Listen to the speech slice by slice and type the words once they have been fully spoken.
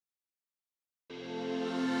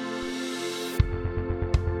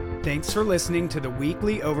Thanks for listening to the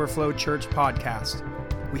weekly Overflow Church podcast.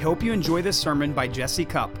 We hope you enjoy this sermon by Jesse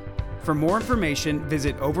Cupp. For more information,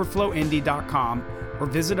 visit overflowindy.com or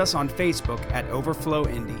visit us on Facebook at Overflow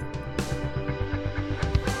Indy.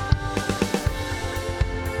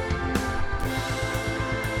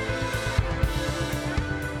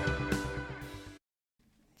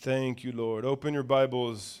 Thank you, Lord. Open your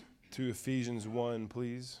Bibles to Ephesians 1,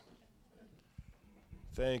 please.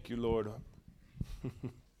 Thank you, Lord.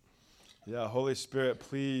 Yeah, Holy Spirit,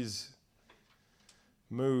 please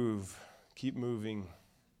move. Keep moving.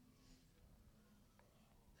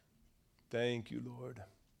 Thank you, Lord.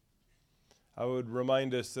 I would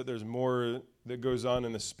remind us that there's more that goes on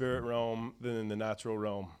in the spirit realm than in the natural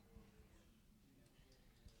realm.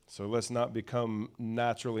 So let's not become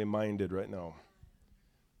naturally minded right now.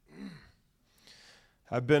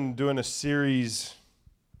 I've been doing a series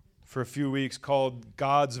for a few weeks called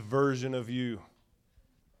God's Version of You.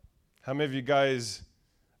 How many of you guys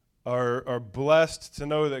are blessed to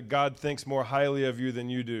know that God thinks more highly of you than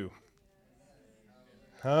you do?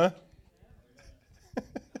 Huh?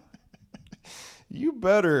 You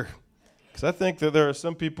better, because I think that there are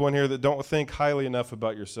some people in here that don't think highly enough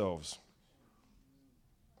about yourselves.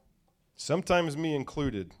 Sometimes me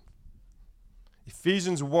included.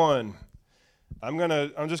 Ephesians 1.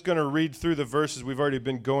 I'm just gonna read through the verses we've already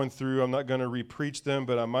been going through. I'm not gonna re-preach them,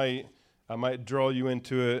 but I might draw you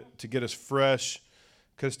into it to get us fresh,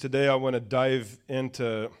 because today I want to dive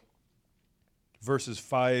into verses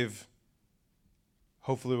 5.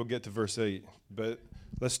 Hopefully we'll get to verse 8. But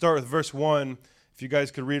let's start with verse 1. If you guys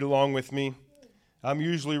could read along with me. I'm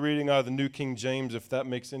usually reading out of the New King James, if that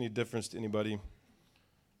makes any difference to anybody.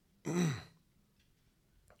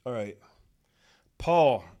 All right.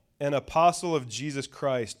 Paul, an apostle of Jesus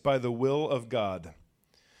Christ by the will of God,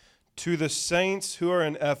 to the saints who are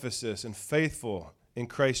in Ephesus and faithful in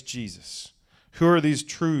Christ Jesus. Who are these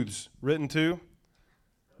truths written to?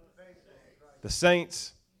 The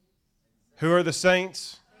saints. Who are the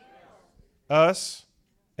saints? Us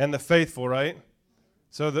and the faithful, right?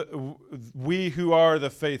 So we who are the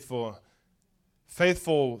faithful.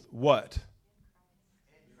 Faithful what?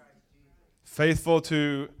 Faithful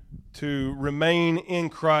to remain in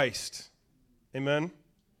Christ. Amen?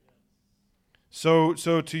 So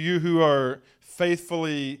to you who are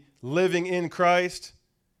faithfully living in Christ,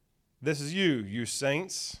 this is you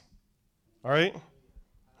saints. All right?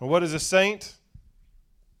 Well, what is a saint?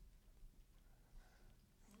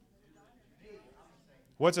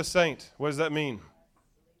 What's a saint? What does that mean?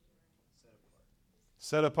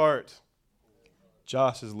 Set apart.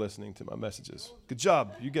 Josh is listening to my messages. Good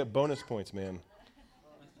job. You get bonus points, man.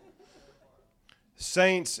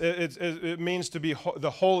 Saints, it means to be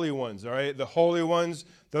the holy ones, all right? The holy ones,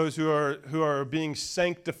 those who are being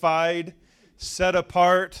sanctified, set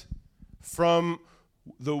apart from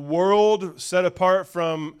the world, set apart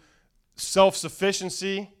from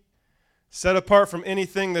self-sufficiency, set apart from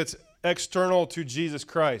anything that's external to Jesus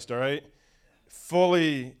Christ, all right?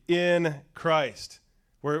 Fully in Christ.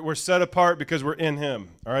 We're set apart because we're in Him,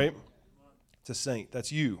 all right? It's a saint.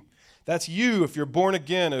 That's you. That's you if you're born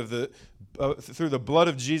again through the blood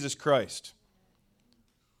of Jesus Christ.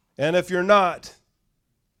 And if you're not,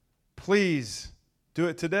 please do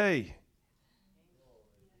it today.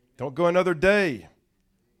 Don't go another day.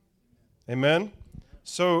 Amen?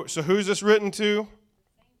 So who's this written to?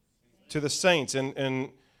 To the saints. And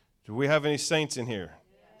do we have any saints in here?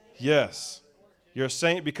 Yes. You're a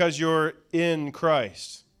saint because you're in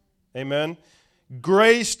Christ. Amen?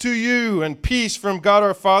 Grace to you and peace from God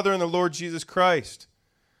our Father and the Lord Jesus Christ.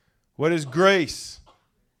 What is grace?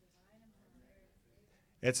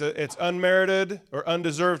 It's unmerited or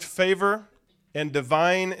undeserved favor and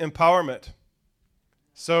divine empowerment.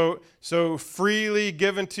 So freely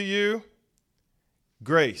given to you,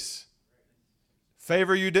 grace.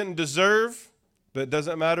 Favor you didn't deserve, but it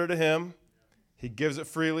doesn't matter to Him. He gives it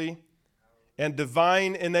freely. And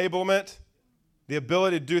divine enablement, the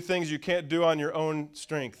ability to do things you can't do on your own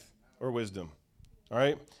strength or wisdom. All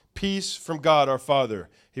right? Peace from God our Father.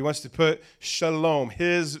 He wants to put shalom,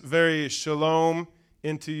 His very shalom,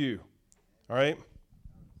 into you. All right?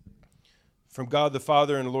 From God the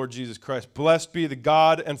Father and the Lord Jesus Christ. Blessed be the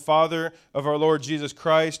God and Father of our Lord Jesus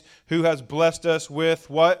Christ, who has blessed us with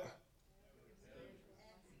what?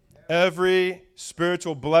 Every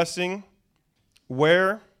spiritual blessing.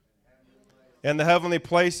 Where? In the heavenly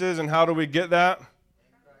places. And how do we get that?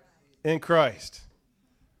 In Christ.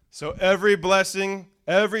 So every blessing,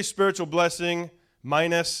 every spiritual blessing,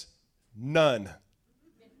 minus none.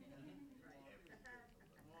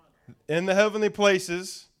 In the heavenly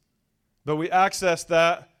places, but we access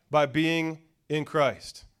that by being in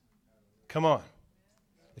Christ. Come on.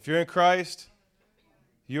 If you're in Christ,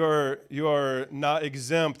 you are not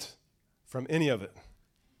exempt from any of it.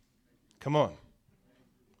 Come on.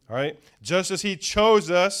 All right? Just as he chose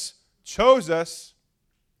us,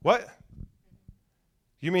 what?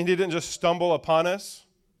 You mean he didn't just stumble upon us?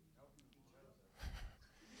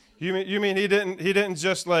 You mean he didn't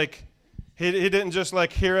just like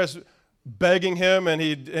hear us begging him and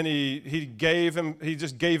he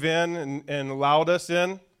just gave in and allowed us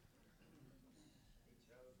in?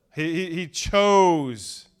 He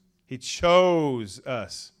chose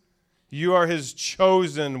us. You are his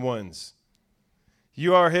chosen ones.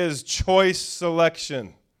 You are his choice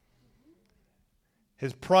selection.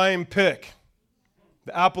 His prime pick.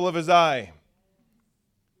 The apple of his eye.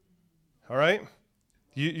 All right?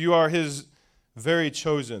 You are his very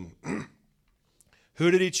chosen.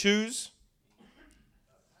 Who did he choose?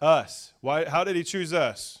 Us. Why? How did he choose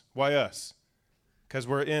us? Why us? Because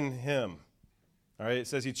we're in him. All right? It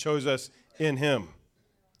says he chose us in him.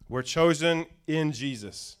 We're chosen in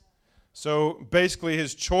Jesus. So basically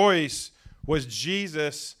his choice was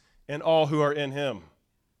Jesus and all who are in him.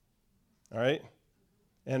 All right?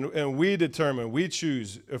 And we determine, we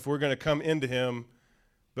choose if we're going to come into him.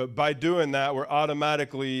 But by doing that, we're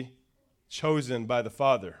automatically chosen by the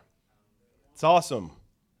Father. It's awesome.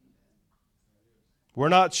 We're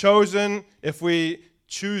not chosen if we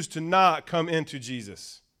choose to not come into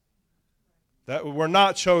Jesus. That we're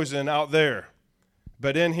not chosen out there.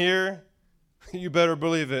 But in here, you better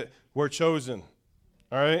believe it, we're chosen.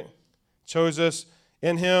 All right? Chose us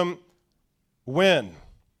in him when?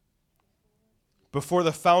 Before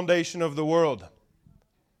the foundation of the world.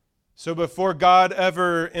 So before God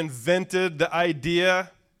ever invented the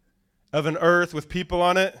idea of an earth with people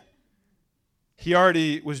on it, he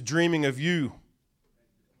already was dreaming of you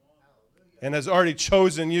and has already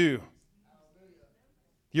chosen you.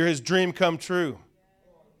 You're his dream come true.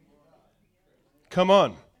 Come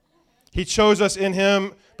on. He chose us in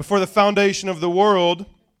him before the foundation of the world,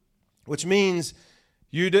 which means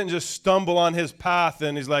you didn't just stumble on his path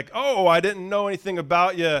and he's like, oh, I didn't know anything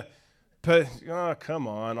about you. But, oh, come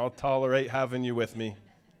on, I'll tolerate having you with me.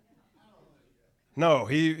 No,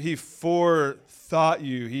 he forethought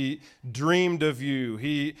you. He dreamed of you.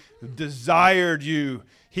 He desired you.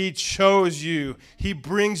 He chose you. He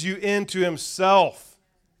brings you into himself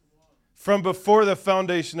from before the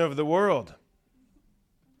foundation of the world.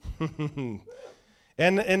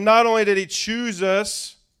 And not only did he choose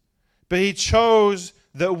us, but he chose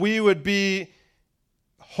that we would be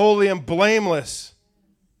holy and blameless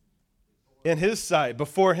in his sight,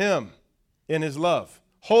 before him, in his love.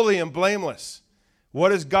 Holy and blameless.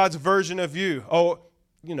 What is God's version of you? Oh,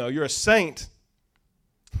 you're a saint.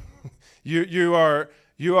 You are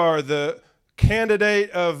the candidate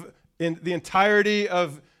of in the entirety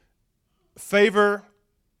of favor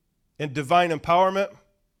and divine empowerment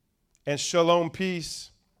and shalom peace.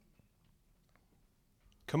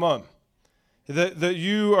 Come on. That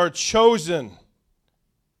you are chosen,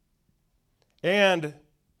 and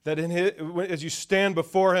that as you stand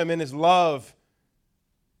before him in his love,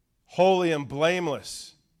 holy and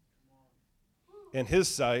blameless in his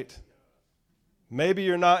sight. Maybe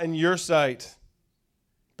you're not in your sight,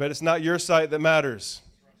 but it's not your sight that matters.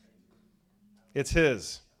 It's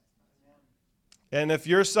his. And if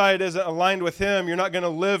your sight isn't aligned with him, you're not going to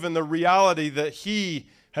live in the reality that he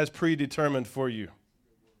has predetermined for you.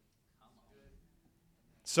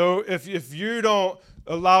 So if you don't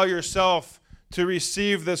allow yourself to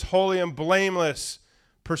receive this holy and blameless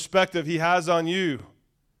perspective he has on you,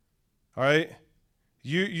 all right?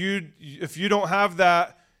 If you don't have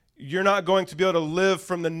that, you're not going to be able to live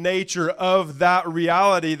from the nature of that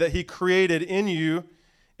reality that he created in you,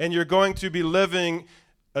 and you're going to be living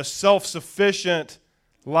a self-sufficient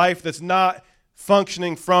life that's not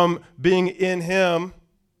functioning from being in him.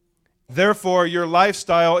 Therefore, your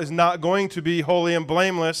lifestyle is not going to be holy and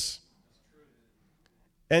blameless.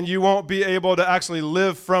 And you won't be able to actually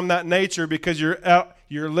live from that nature because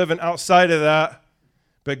you're living outside of that.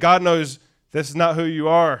 But God knows this is not who you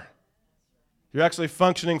are. You're actually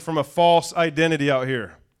functioning from a false identity out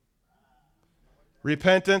here.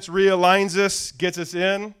 Repentance realigns us, gets us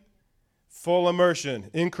in full immersion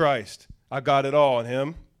in Christ. I got it all in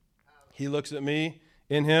him. He looks at me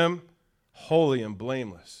in him, holy and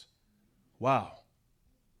blameless. Wow.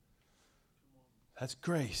 That's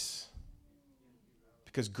grace.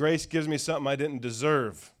 Because grace gives me something I didn't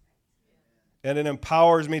deserve. And it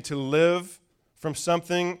empowers me to live from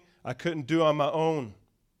something I couldn't do on my own.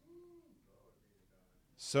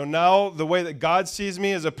 So now the way that God sees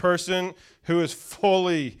me is a person who is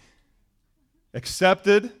fully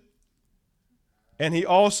accepted And he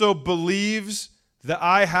also believes that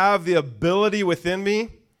I have the ability within me,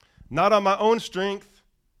 not on my own strength,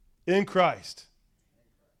 in Christ.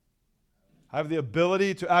 I have the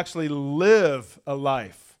ability to actually live a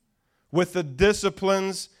life with the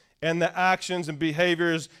disciplines and the actions and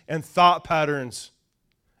behaviors and thought patterns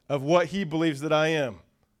of what he believes that I am,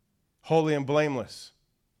 holy and blameless.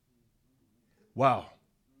 Wow.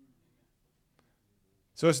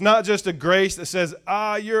 So it's not just a grace that says,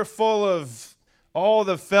 you're full of all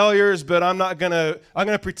the failures, but I'm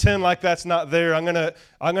gonna pretend like that's not there. I'm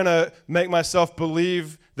gonna make myself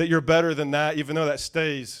believe that you're better than that, even though that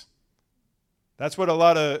stays. That's what a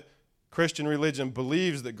lot of Christian religion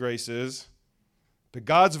believes that grace is. But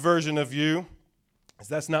God's version of you is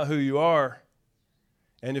that's not who you are.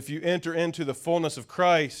 And if you enter into the fullness of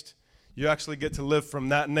Christ, you actually get to live from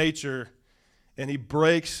that nature, and he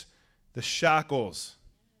breaks the shackles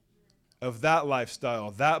of that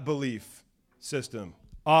lifestyle, that belief system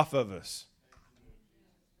off of us.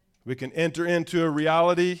 We can enter into a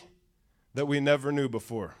reality that we never knew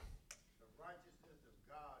before.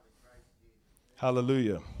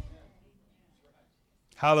 Hallelujah.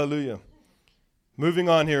 Hallelujah. Moving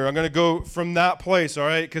on here. I'm going to go from that place, all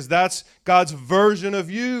right? Because that's God's version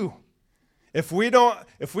of you. If we don't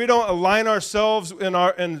align ourselves in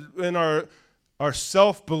our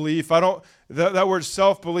self-belief, that word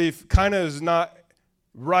self-belief kind of is not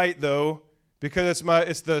right though, because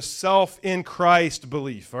it's the self in Christ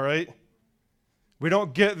belief, all right? We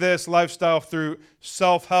don't get this lifestyle through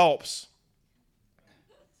self-helps.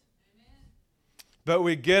 But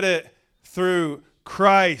we get it through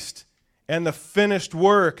Christ and the finished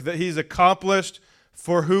work that he's accomplished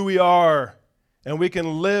for who we are. And we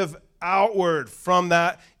can live outward from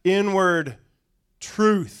that inward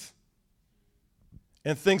truth.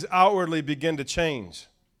 And things outwardly begin to change.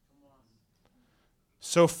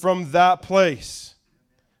 So from that place,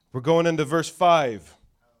 we're going into verse 5.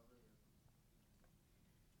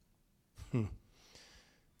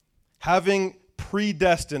 Having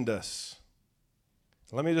predestined us.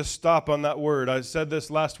 Let me just stop on that word. I said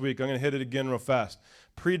this last week. I'm going to hit it again real fast.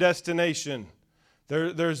 Predestination.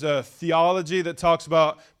 There's a theology that talks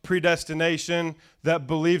about predestination that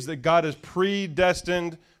believes that God is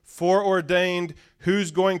predestined, foreordained,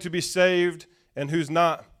 who's going to be saved and who's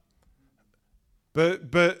not.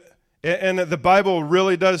 But the Bible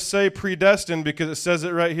really does say predestined because it says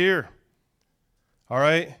it right here. All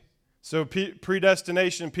right? So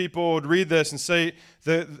predestination, people would read this and say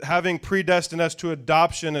that having predestined us to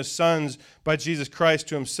adoption as sons by Jesus Christ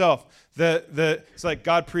to himself, that it's like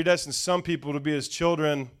God predestined some people to be his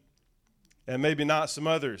children and maybe not some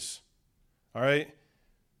others. All right?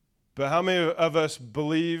 But how many of us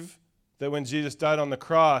believe that when Jesus died on the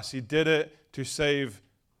cross, he did it to save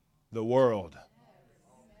the world?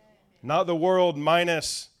 Not the world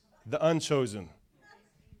minus the unchosen.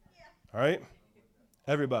 All right?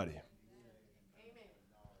 Everybody.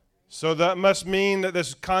 So that must mean that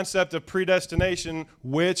this concept of predestination,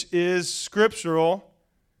 which is scriptural,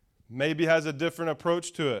 maybe has a different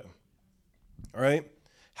approach to it. All right?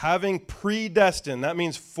 Having predestined, that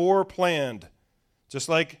means foreplanned, just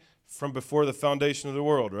like from before the foundation of the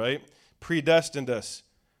world, right? Predestined us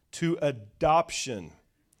to adoption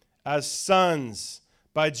as sons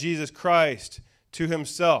by Jesus Christ to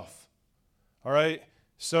himself. All right?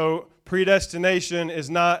 So predestination is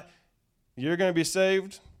not, you're going to be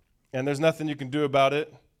saved, and there's nothing you can do about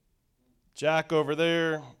it. Jack over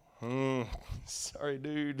there, sorry,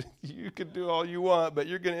 dude. You can do all you want, but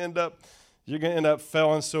you're going to end up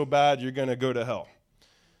failing so bad you're going to go to hell.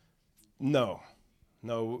 No.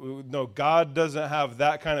 God doesn't have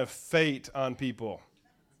that kind of fate on people.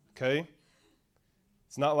 Okay?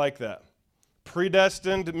 It's not like that.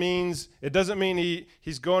 Predestined means, it doesn't mean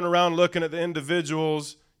he's going around looking at the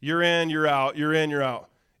individuals. You're in, you're out. You're in, you're out.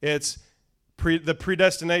 It's the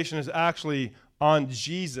predestination is actually on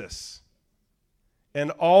Jesus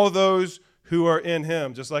and all those who are in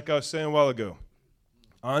him, just like I was saying a while ago.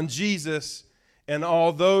 On Jesus and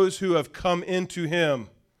all those who have come into him,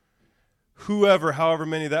 whoever, however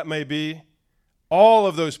many that may be, all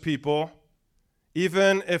of those people,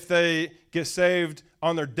 even if they get saved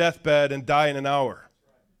on their deathbed and die in an hour.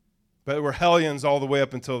 But we're hellions all the way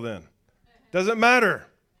up until then. Doesn't matter.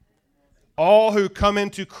 All who come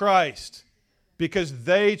into Christ because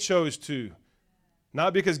they chose to.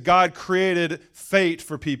 Not because God created fate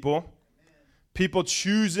for people. People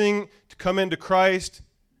choosing to come into Christ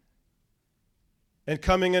and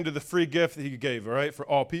coming into the free gift that he gave, all right, for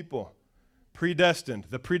all people. Predestined.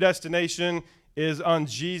 The predestination is on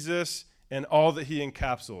Jesus and all that he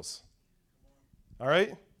encapsulates. All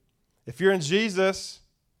right? If you're in Jesus,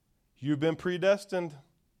 You've been predestined.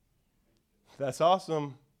 That's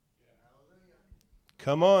awesome.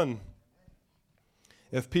 Come on.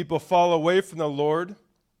 If people fall away from the Lord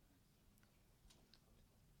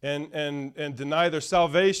and deny their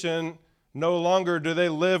salvation, no longer do they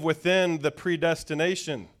live within the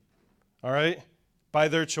predestination, all right? By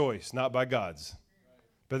their choice, not by God's.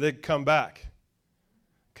 But they come back,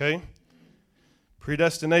 okay?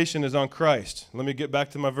 Predestination is on Christ. Let me get back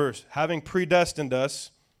to my verse. Having predestined us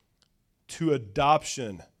to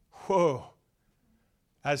adoption,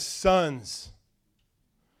 as sons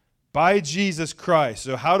by Jesus Christ.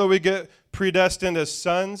 So how do we get predestined as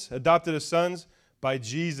sons, adopted as sons? By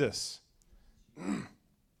Jesus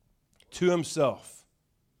to himself.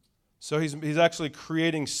 So he's actually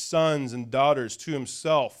creating sons and daughters to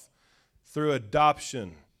himself through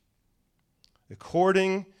adoption,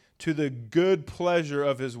 according to the good pleasure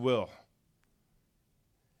of his will.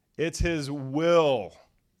 It's his will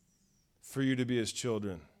for you to be his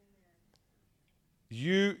children.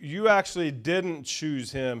 You actually didn't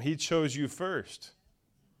choose him. He chose you first.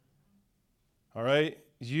 All right?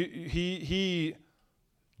 He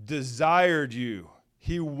desired you.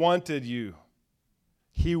 He wanted you.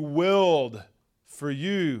 He willed for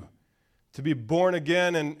you to be born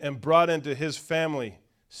again and brought into his family,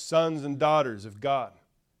 sons and daughters of God.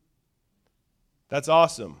 That's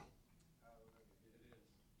awesome.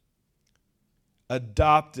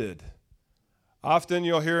 Adopted. Often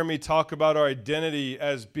you'll hear me talk about our identity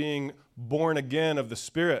as being born again of the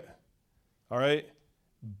Spirit. All right?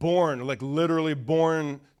 Born, like literally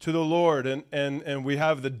born to the Lord. And we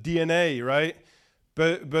have the DNA, right?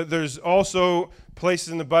 But there's also places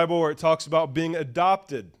in the Bible where it talks about being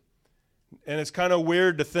adopted. And it's kind of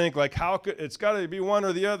weird to think, like, how could it's got to be one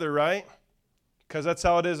or the other, right? Because that's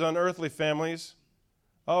how it is on earthly families.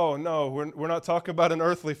 Oh, no, we're not talking about an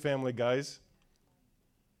earthly family, guys.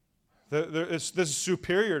 This is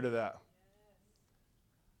superior to that.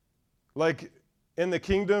 Like in the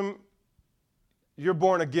kingdom, you're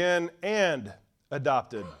born again and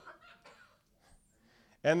adopted.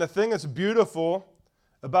 And the thing that's beautiful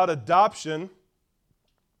about adoption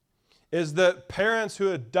is that parents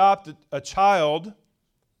who adopt a child,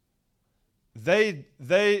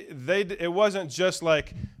 it wasn't just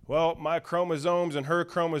like, well, my chromosomes and her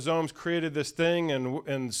chromosomes created this thing,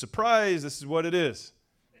 and surprise, this is what it is.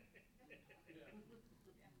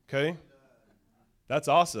 Okay? That's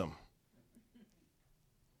awesome.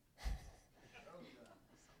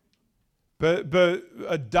 But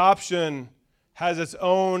adoption has its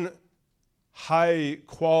own high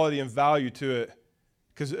quality and value to it.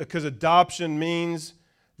 Because adoption means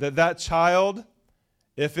that child,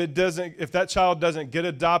 if that child doesn't get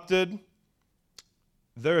adopted,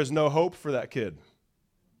 there is no hope for that kid.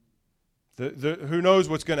 Who knows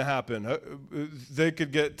what's going to happen? They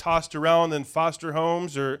could get tossed around in foster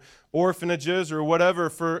homes or orphanages or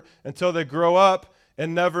whatever until they grow up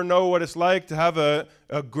and never know what it's like to have a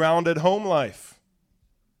grounded home life.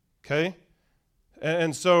 Okay?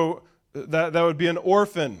 And so that would be an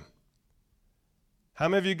orphan. How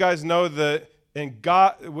many of you guys know that in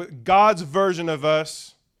God's version of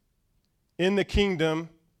us in the kingdom,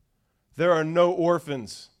 there are no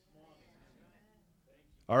orphans?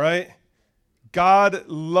 All right? God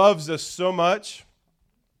loves us so much,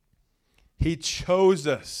 he chose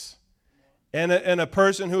us. And a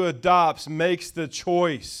person who adopts makes the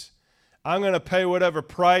choice. I'm going to pay whatever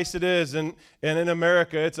price it is. And in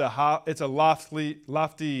America, it's a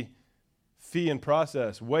lofty fee and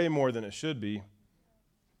process, way more than it should be.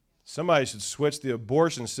 Somebody should switch the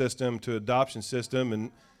abortion system to adoption system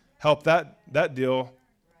and help that deal.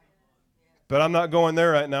 But I'm not going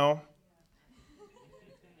there right now.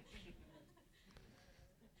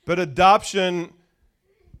 But adoption,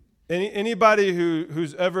 anybody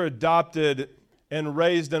who's ever adopted and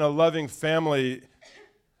raised in a loving family,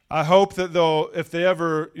 I hope that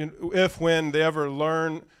when they ever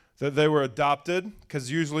learn that they were adopted,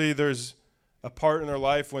 because usually there's a part in their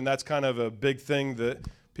life when that's kind of a big thing that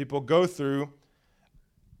people go through.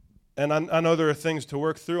 And I know there are things to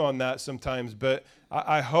work through on that sometimes, but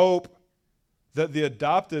I hope that the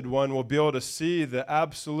adopted one will be able to see the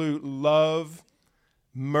absolute love,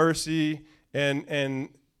 mercy, and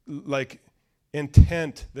like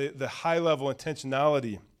intent, the high level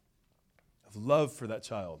intentionality of love for that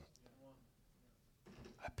child.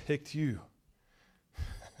 I picked you.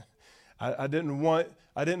 I didn't want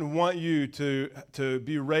you to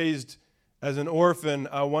be raised as an orphan.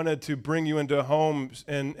 I wanted to bring you into homes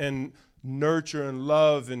and nurture and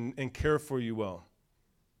love and care for you well.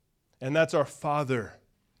 And that's our Father,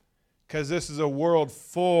 because this is a world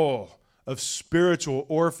full of spiritual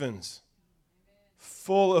orphans,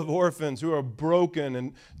 full of orphans who are broken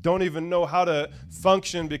and don't even know how to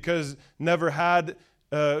function because never had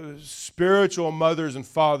spiritual mothers and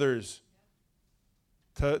fathers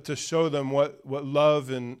to show them what love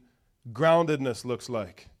and groundedness looks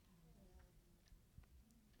like.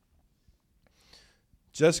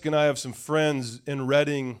 Jessica and I have some friends in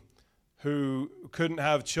Redding who couldn't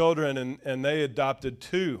have children, and they adopted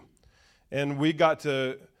 2. And we got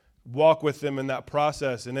to walk with them in that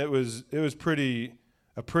process, and it was a pretty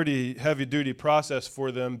heavy-duty process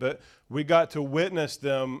for them, but we got to witness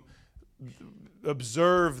them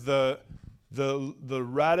observe the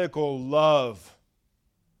radical love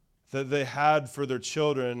that they had for their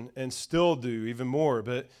children and still do even more.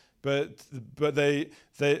 But the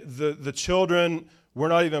children were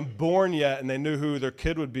not even born yet, and they knew who their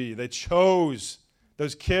kid would be. They chose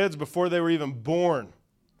those kids before they were even born.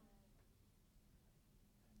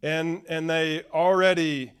 And they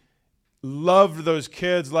already loved those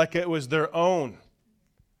kids like it was their own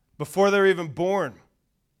before they were even born.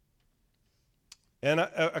 And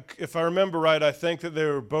if I remember right, I think that they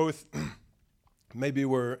were both maybe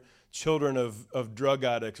were children of drug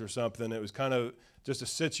addicts or something. It was kind of just a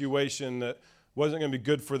situation that wasn't going to be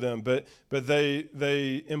good for them. But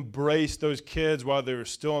they embraced those kids while they were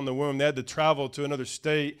still in the womb. They had to travel to another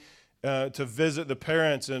state to visit the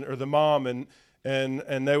parents or the mom,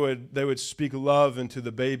 and they would speak love into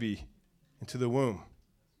the baby, into the womb.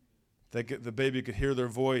 The baby could hear their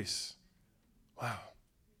voice. Wow.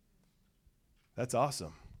 That's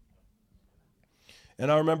awesome. And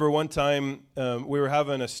I remember one time we were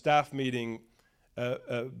having a staff meeting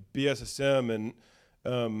at BSSM,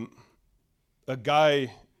 and a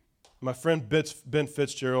guy, my friend Ben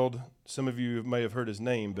Fitzgerald, some of you may have heard his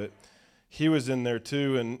name, but he was in there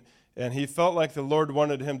too, and he felt like the Lord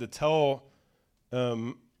wanted him to tell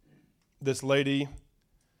this lady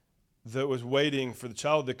that was waiting for the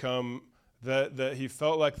child to come that he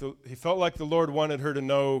felt like the Lord wanted her to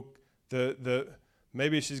know that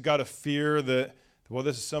maybe she's got a fear that, well,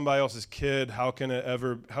 this is somebody else's kid. How can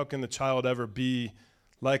the child ever be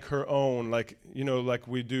like her own, like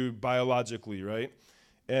we do biologically, right?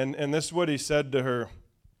 And this is what he said to her,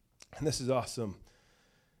 and this is awesome.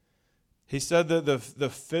 He said that the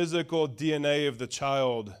physical DNA of the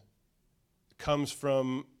child comes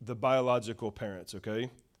from the biological parents, okay?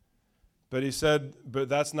 But he said, but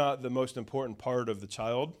that's not the most important part of the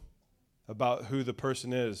child, about who the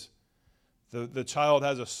person is. The child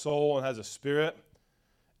has a soul and has a spirit,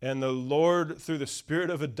 and the Lord, through the spirit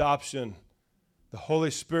of adoption, the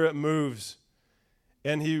Holy Spirit moves,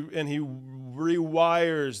 and he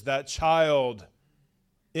rewires that child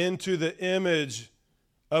into the image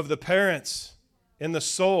of the parents in the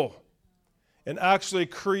soul, and actually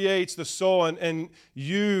creates the soul, and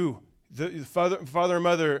you, the father and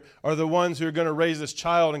mother, are the ones who are going to raise this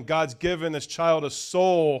child, and God's given this child a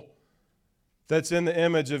soul that's in the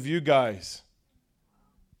image of you guys.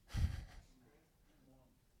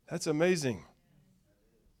 That's amazing.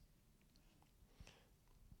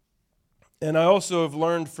 And I also have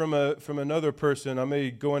learned from another person, I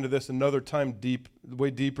may go into this another time way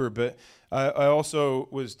deeper, but I also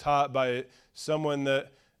was taught by someone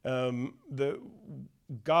that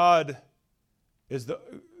God is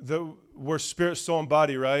we're spirit, soul, and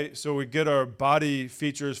body, right? So we get our body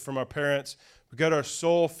features from our parents. We get our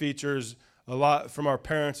soul features a lot from our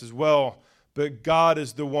parents as well. But God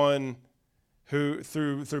is the one who,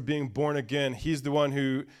 through being born again, he's the one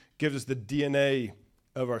who gives us the DNA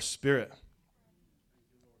of our spirit,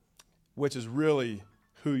 which is really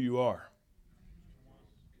who you are.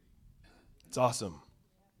 It's awesome.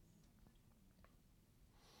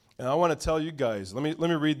 And I want to tell you guys, let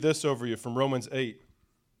me read this over you from Romans 8,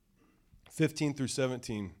 15 through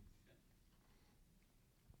 17.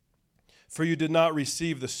 For you did not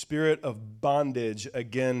receive the spirit of bondage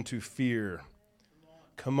again to fear.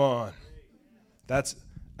 Come on. That's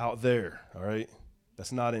out there, all right?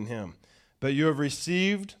 That's not in him. But you have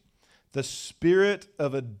received the spirit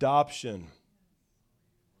of adoption,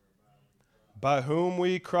 by whom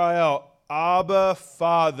we cry out, Abba,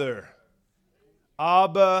 Father.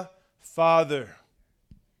 Abba, Father.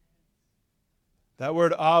 That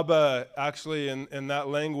word Abba, actually, in that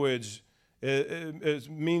language, it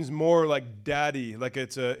means more like daddy, like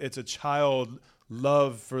it's a child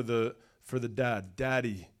love for the dad,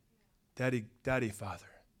 daddy, Father.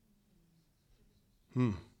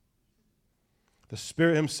 The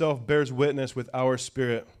Spirit himself bears witness with our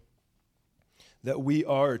spirit that we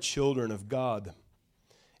are children of God.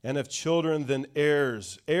 And if children, then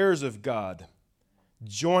heirs of God,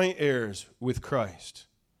 joint heirs with Christ.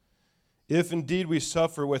 if indeed we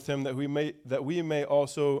suffer with him, that we may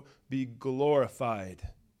also be glorified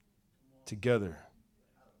together.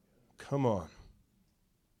 Come on.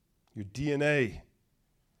 Your DNA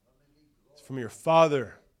is from your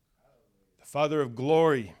Father, the Father of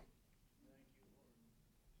glory.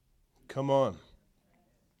 Come on.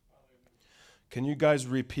 Can you guys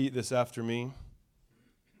repeat this after me?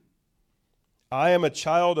 I am a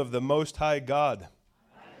child of the Most High God.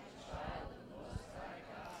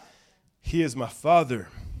 He is my Father,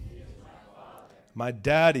 my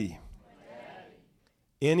Daddy.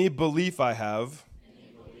 Any belief I have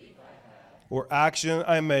or action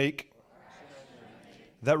I make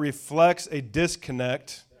that reflects a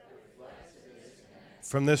disconnect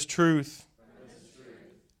from this truth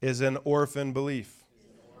is an orphan belief.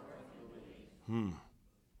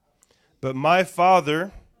 But my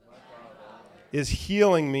Father is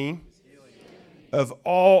healing me of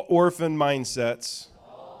all orphan mindsets,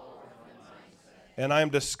 and I am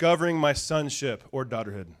discovering my sonship or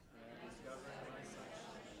daughterhood.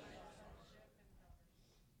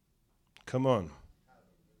 Come on.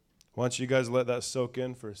 Why don't you guys let that soak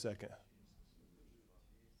in for a second?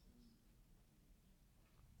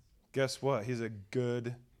 Guess what? He's a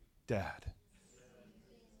good dad.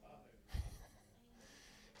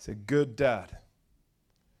 He's a good dad.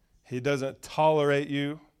 He doesn't tolerate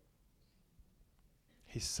you.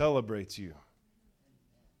 He celebrates you.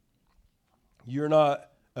 You're not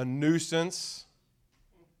a nuisance.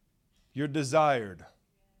 You're desired.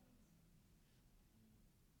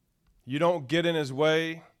 You don't get in his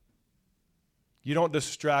way. You don't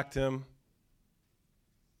distract him.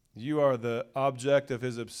 You are the object of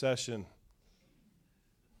his obsession.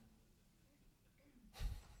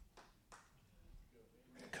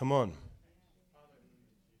 Come on.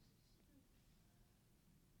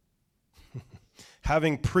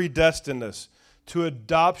 Having predestined us to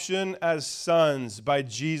adoption as sons by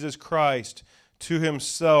Jesus Christ to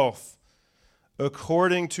himself,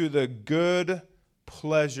 according to the good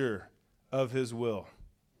pleasure of his will.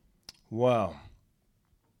 Wow.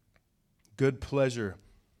 Good pleasure.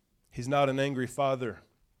 He's not an angry father.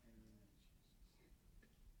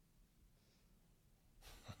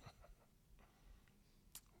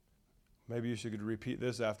 Maybe you should repeat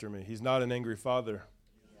this after me. He's not an angry father.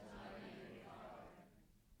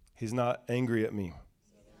 He's not angry at me.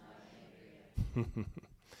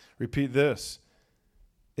 Repeat this.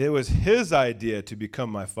 It was his idea to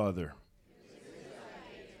become my father.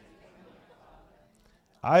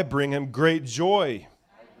 I bring him great joy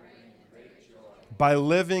by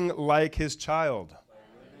living like his child.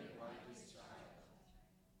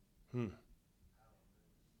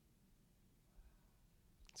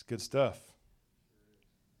 It's good stuff.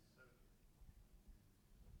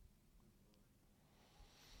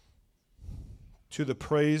 To the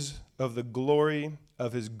praise of the glory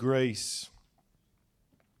of his grace,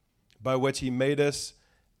 by which he made us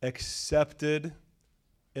accepted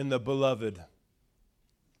in the beloved.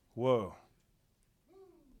 Whoa.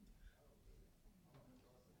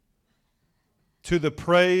 To the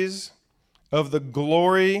praise of the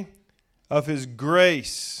glory of his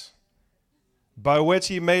grace, by which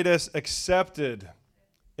he made us accepted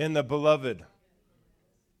in the beloved.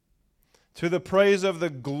 To the praise of the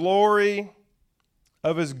glory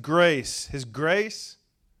of his grace. His grace?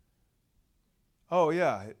 Oh,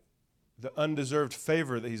 yeah. The undeserved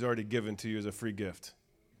favor that he's already given to you as a free gift.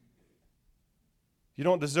 You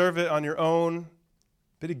don't deserve it on your own,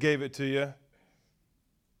 but he gave it to you.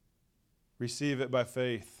 Receive it by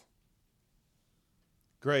faith.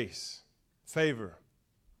 Grace. Favor.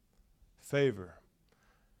 Favor.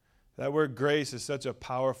 That word grace is such a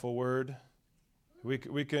powerful word. We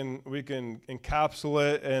can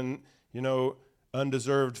encapsulate in,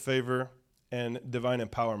 undeserved favor and divine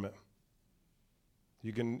empowerment.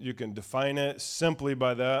 You can define it simply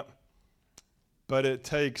by that, but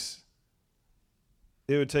it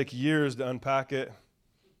would take years to unpack it.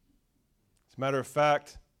 As a matter of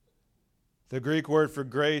fact, the Greek word for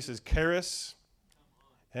grace is charis,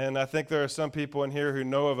 and I think there are some people in here who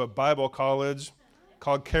know of a Bible college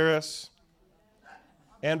called Charis.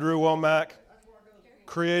 Andrew Womack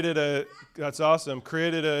created an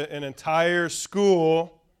entire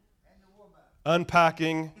school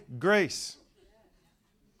unpacking grace.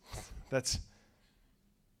 That's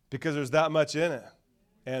because there's that much in it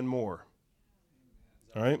and more.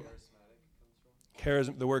 All right?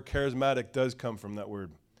 The word charismatic does come from that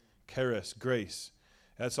word. Charis, grace.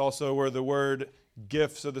 That's also where the word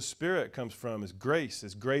gifts of the Spirit comes from, is grace.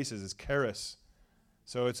 It's graces, it's charis.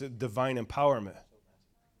 So it's a divine empowerment.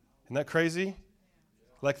 Isn't that crazy?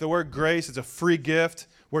 Like the word grace, it's a free gift.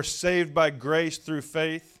 We're saved by grace through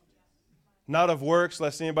faith. not of works,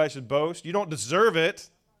 lest anybody should boast. You don't deserve it.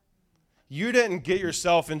 You didn't get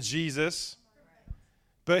yourself in Jesus,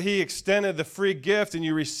 but he extended the free gift and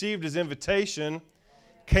you received his invitation,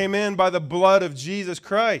 came in by the blood of Jesus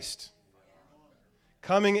Christ.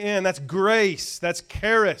 Coming in, that's grace, that's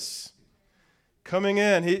charis. Coming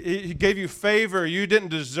in, he gave you favor. You didn't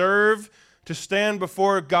deserve to stand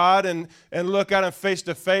before God and look at him face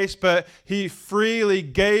to face, but he freely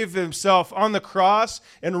gave himself on the cross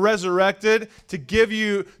and resurrected to give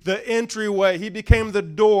you the entryway. He became the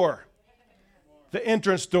door, the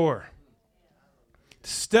entrance door.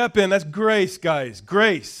 Step in, that's grace, guys,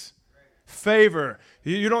 grace, favor.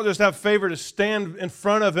 You don't just have favor to stand in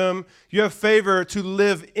front of him, you have favor to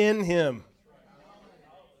live in him.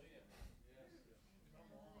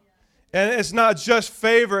 And it's not just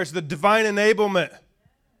favor, it's the divine enablement.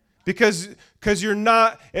 Because you're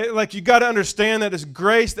not, you got to understand that it's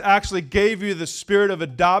grace that actually gave you the spirit of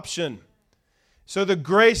adoption. So the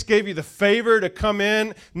grace gave you the favor to come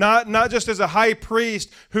in, not just as a high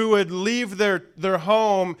priest who would leave their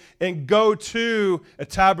home and go to a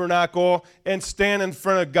tabernacle and stand in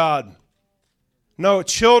front of God. No,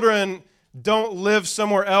 children don't live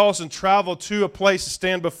somewhere else and travel to a place to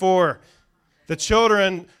stand before. The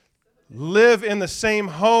children live in the same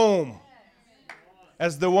home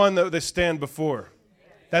as the one that they stand before.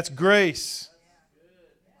 That's grace.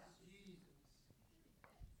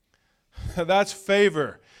 That's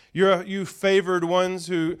favor. You favored ones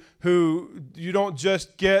who you don't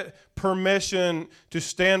just get permission to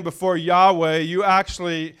stand before Yahweh, you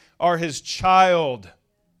actually are his child.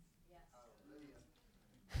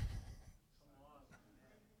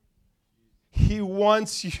 He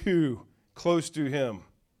wants you close to him.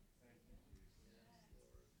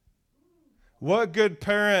 What good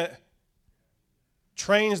parent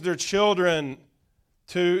trains their children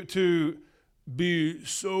to be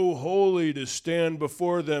so holy to stand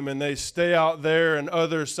before them, and they stay out there in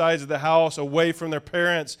other sides of the house away from their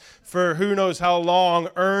parents for who knows how long,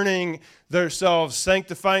 earning themselves,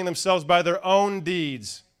 sanctifying themselves by their own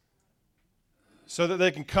deeds so that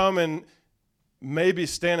they can come and maybe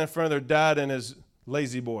stand in front of their dad and his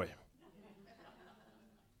lazy boy.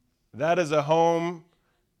 That is a home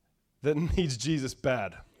that needs Jesus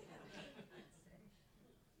bad.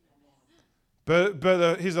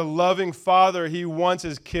 But he's a loving father. He wants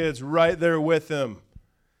his kids right there with him.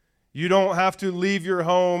 You don't have to leave your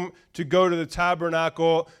home to go to the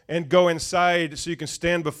tabernacle and go inside so you can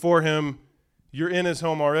stand before him. You're in his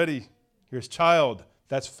home already. You're his child.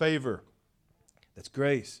 That's favor. That's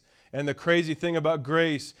grace. And the crazy thing about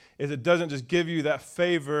grace is it doesn't just give you that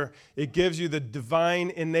favor, it gives you the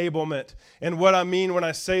divine enablement. And what I mean when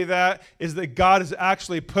I say that is that God has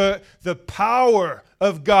actually put the power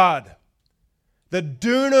of God, the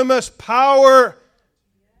dunamis power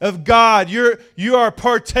of God. You are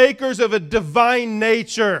partakers of a divine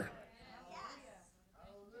nature.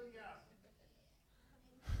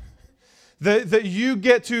 That you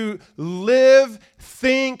get to live,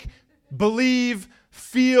 think, believe,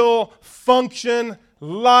 feel, function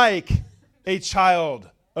like a child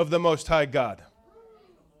of the Most High God.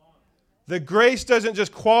 The grace doesn't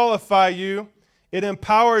just qualify you, it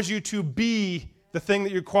empowers you to be the thing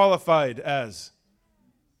that you're qualified as.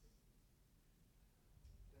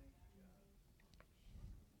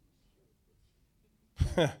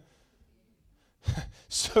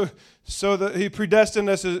 So that he predestined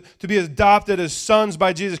us to be adopted as sons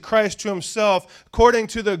by Jesus Christ to himself, according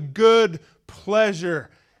to the good pleasure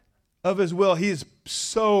of his will. He is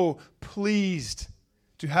so pleased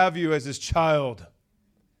to have you as his child.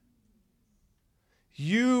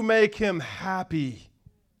 You make him happy,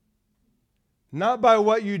 not by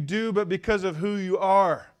what you do, but because of who you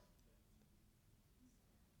are.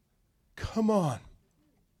 Come on.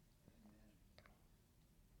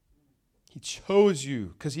 He chose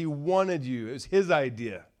you because he wanted you. It was his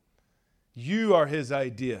idea. You are his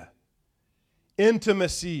idea.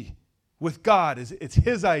 Intimacy with God, it's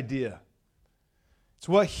his idea. It's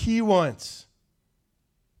what he wants.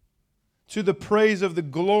 To the praise of the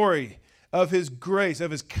glory of his grace,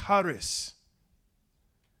 of his charis.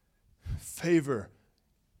 Favor.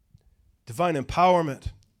 Divine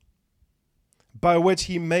empowerment. By which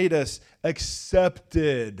he made us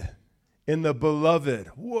accepted in the beloved.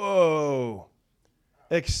 Whoa.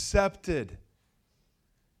 Accepted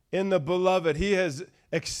in the beloved. He has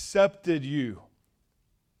accepted you.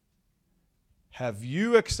 Have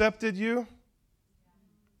you accepted you?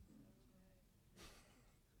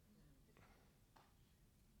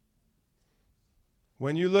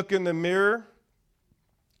 When you look in the mirror,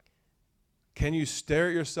 can you stare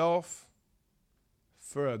at yourself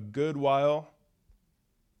for a good while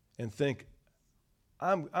and think,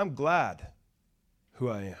 I'm glad who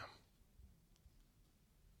I am.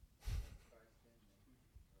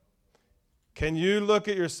 Can you look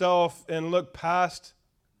at yourself and look past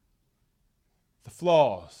the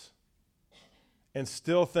flaws and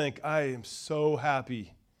still think, I am so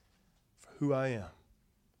happy for who I am?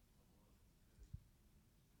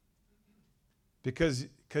 Because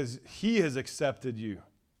he has accepted you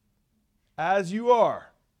as you are.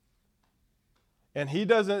 And he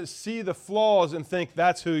doesn't see the flaws and think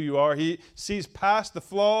that's who you are. He sees past the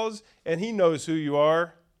flaws and he knows who you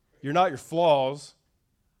are. You're not your flaws.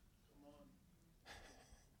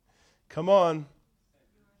 Come on.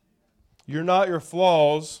 You're not your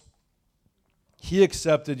flaws. He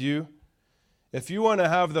accepted you. If you want to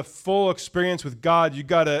have the full experience with God, you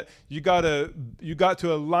got to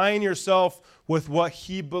align yourself with what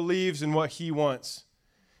he believes and what he wants.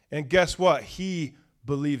 And guess what? He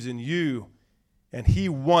believes in you and he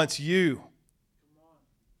wants you.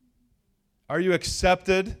 Are you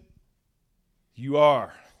accepted? You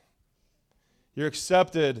are. You're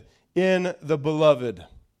accepted in the beloved.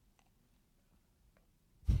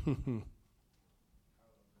 A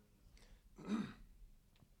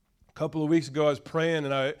couple of weeks ago, I was praying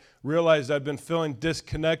and I realized I'd been feeling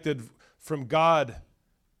disconnected from God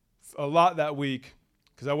a lot that week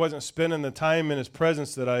because I wasn't spending the time in his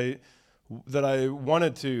presence that I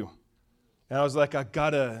wanted to. And I was like, I've got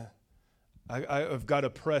to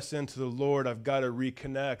press into the Lord. I've got to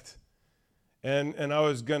reconnect. And I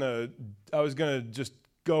was gonna just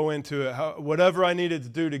go into it, whatever I needed to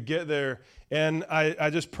do to get there. And I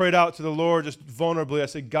just prayed out to the Lord just vulnerably. I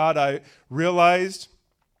said, God, I realized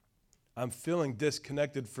I'm feeling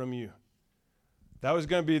disconnected from you. That was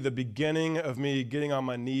going to be the beginning of me getting on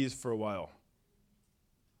my knees for a while.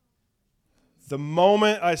 The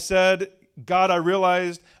moment I said, God, I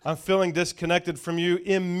realized I'm feeling disconnected from you,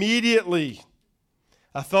 immediately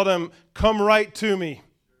I felt him come right to me.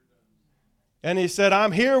 And he said,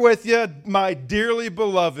 I'm here with you, my dearly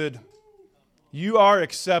beloved. You are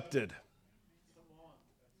accepted.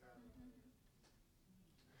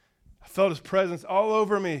 I felt his presence all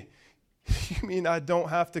over me. You mean I don't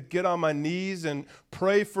have to get on my knees and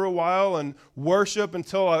pray for a while and worship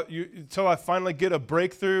until I finally get a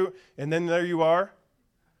breakthrough and then there you are?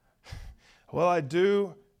 Well, I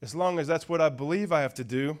do, as long as that's what I believe I have to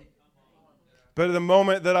do. But at the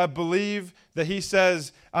moment that I believe that he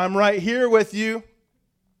says, I'm right here with you,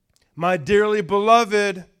 my dearly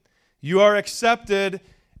beloved, you are accepted.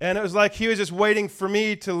 And it was like he was just waiting for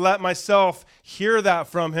me to let myself hear that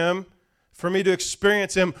from him, for me to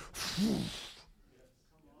experience him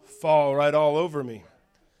fall right all over me.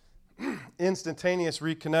 Instantaneous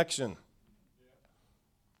reconnection.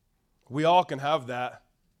 We all can have that.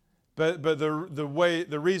 But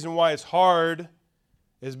the reason why it's hard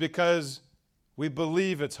is because we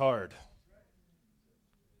believe it's hard.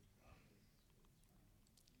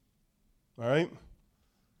 All right?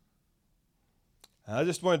 And I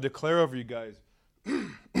just want to declare over you guys,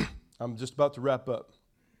 I'm just about to wrap up.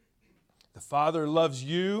 The Father loves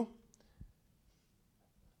you.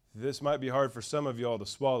 This might be hard for some of y'all to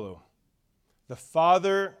swallow. The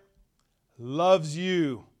Father loves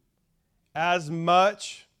you as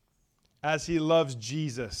much as he loves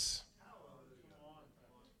Jesus.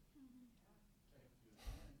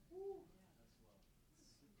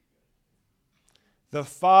 The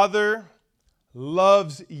Father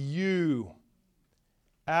loves you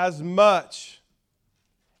as much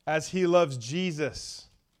as he loves Jesus.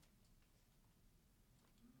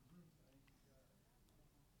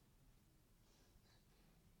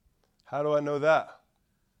 How do I know that?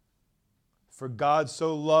 For God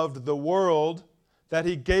so loved the world that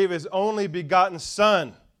he gave his only begotten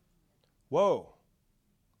Son. Whoa.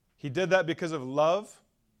 He did that because of love,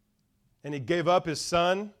 and he gave up his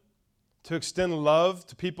Son to extend love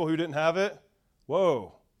to people who didn't have it?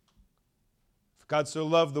 Whoa. For God so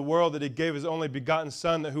loved the world that he gave his only begotten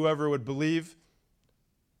Son, that whoever would believe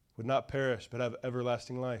would not perish but have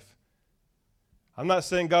everlasting life. I'm not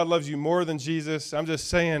saying God loves you more than Jesus. I'm just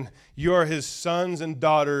saying you are his sons and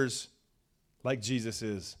daughters like Jesus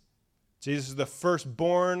is. Jesus is the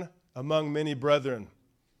firstborn among many brethren.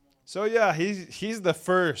 So yeah, he's the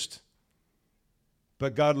first.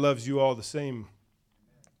 But God loves you all the same.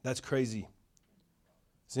 That's crazy.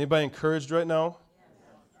 Is anybody encouraged right now?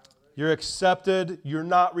 You're accepted. You're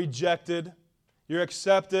not rejected. You're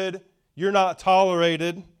accepted. You're not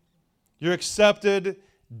tolerated. You're accepted,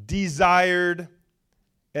 desired,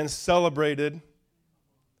 and celebrated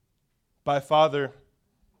by Father.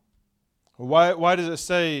 Why does it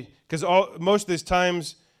say? Because most of these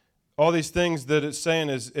times, all these things that it's saying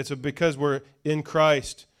it's because we're in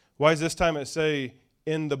Christ. Why does this time it say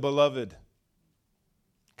in the beloved.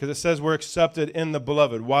 Because it says we're accepted in the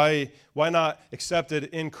beloved. Why not accepted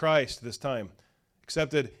in Christ this time?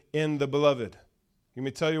 Accepted in the beloved. Let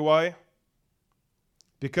me tell you why.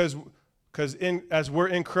 Because as we're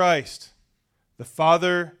in Christ, the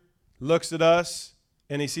Father looks at us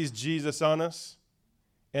and he sees Jesus on us,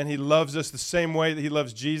 and he loves us the same way that he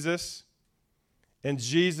loves Jesus, and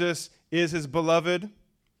Jesus is his beloved,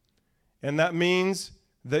 and that means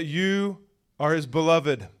that you are his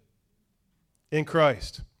beloved in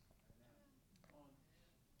Christ.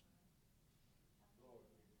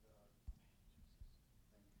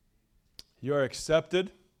 You are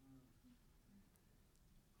accepted.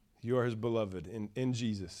 You are his beloved in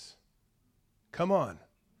Jesus. Come on.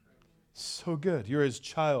 So good. You're his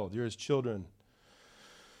child. You're his children.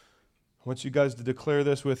 I want you guys to declare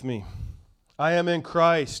this with me. I am in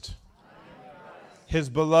Christ, his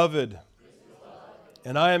beloved,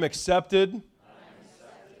 and I am accepted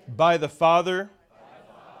by the Father,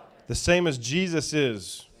 the same as Jesus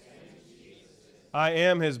is. I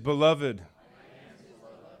am his beloved.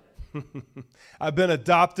 I've been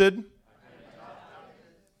adopted.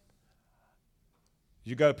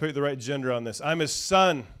 You got to put the right gender on this. I'm his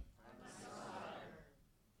son.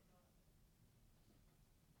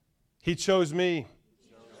 He chose me.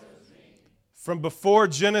 From before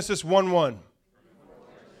Genesis 1:1.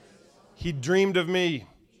 He dreamed of me.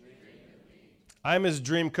 I'm his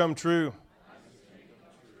dream come true.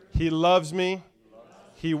 He loves me.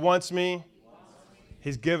 He wants me.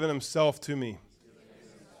 He's given himself to me.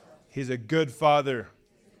 He's a good father.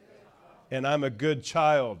 And I'm a good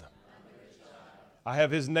child. I have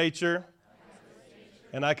his nature.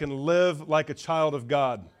 And I can live like a child of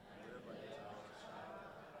God.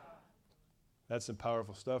 That's some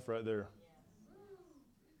powerful stuff right there.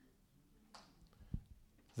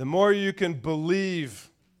 The more you can believe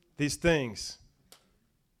these things,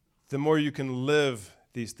 the more you can live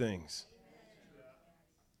these things.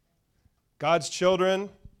 God's children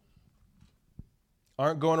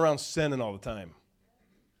aren't going around sinning all the time.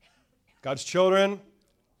 God's children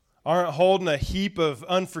aren't holding a heap of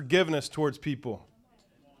unforgiveness towards people.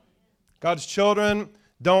 God's children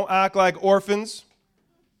don't act like orphans.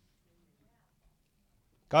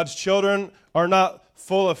 God's children are not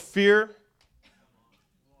full of fear.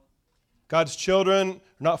 God's children are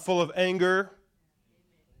not full of anger.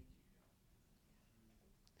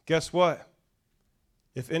 Guess what?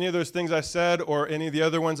 If any of those things I said or any of the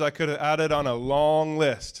other ones I could have added on a long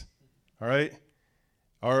list, all right,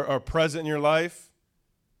 are present in your life,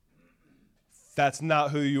 that's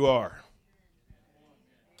not who you are.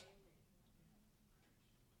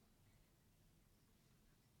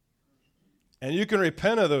 And you can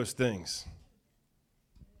repent of those things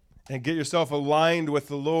and get yourself aligned with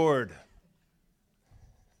the Lord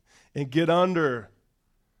and get under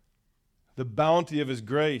the bounty of his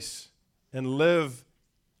grace and live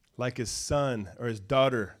like his son or his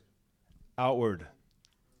daughter outward.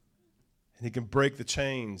 And he can break the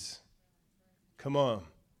chains. Come on.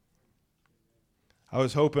 I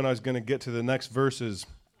was hoping I was going to get to the next verses,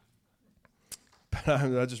 but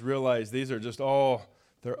I just realized these are just all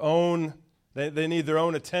their own. They need their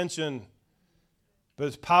own attention. But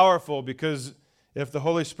it's powerful because if the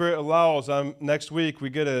Holy Spirit allows, next week we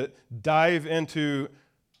get to dive into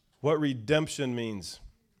what redemption means.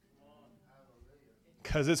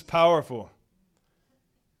 Because it's powerful.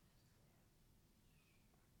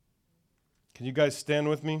 Can you guys stand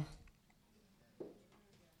with me?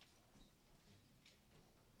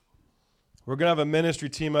 We're going to have a ministry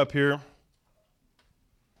team up here.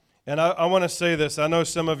 And I want to say this. I know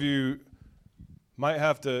some of you might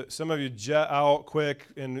have to, some of you jet out quick,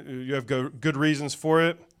 and you have good reasons for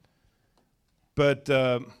it. But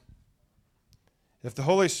if the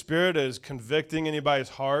Holy Spirit is convicting anybody's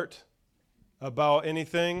heart about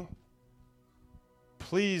anything,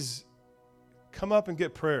 please come up and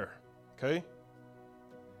get prayer, okay?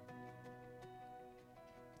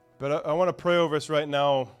 But I want to pray over us right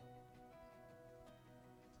now.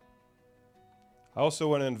 I also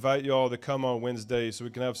want to invite you all to come on Wednesday so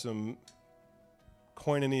we can have some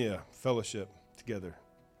koinonia, fellowship together.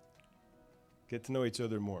 Get to know each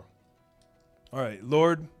other more. All right,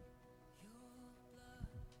 Lord,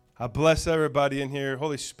 I bless everybody in here.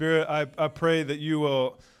 Holy Spirit, I pray that you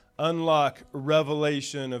will unlock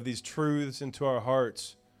revelation of these truths into our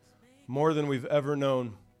hearts more than we've ever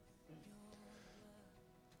known.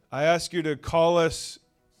 I ask you to call us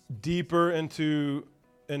deeper into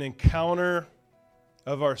an encounter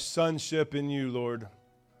of our sonship in you, Lord.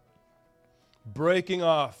 Breaking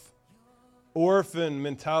off orphan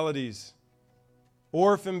mentalities,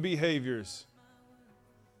 orphan behaviors,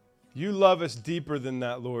 You love us deeper than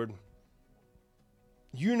that, Lord.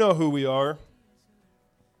 You know who we are.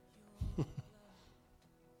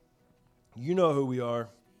 You know who we are.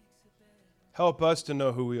 Help us to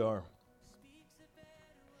know who we are.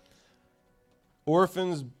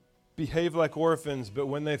 Orphans behave like orphans, but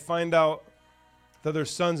when they find out that they're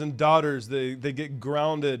sons and daughters, they get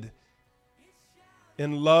grounded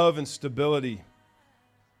in love and stability.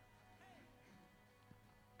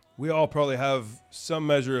 We all probably have some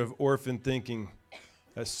measure of orphan thinking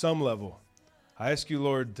at some level. I ask you,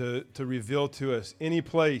 Lord, to reveal to us any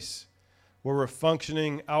place where we're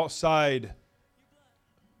functioning outside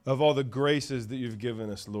of all the graces that you've given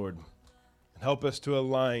us, Lord. And help us to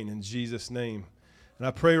align in Jesus' name. And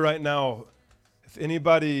I pray right now, if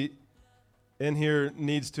anybody in here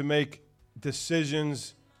needs to make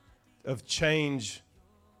decisions of change,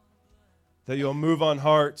 that you'll move on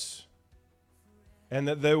hearts and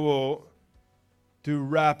that they will do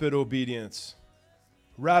rapid obedience,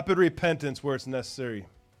 rapid repentance where it's necessary.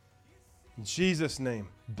 In Jesus' name,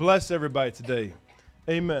 bless everybody today.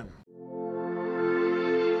 Amen.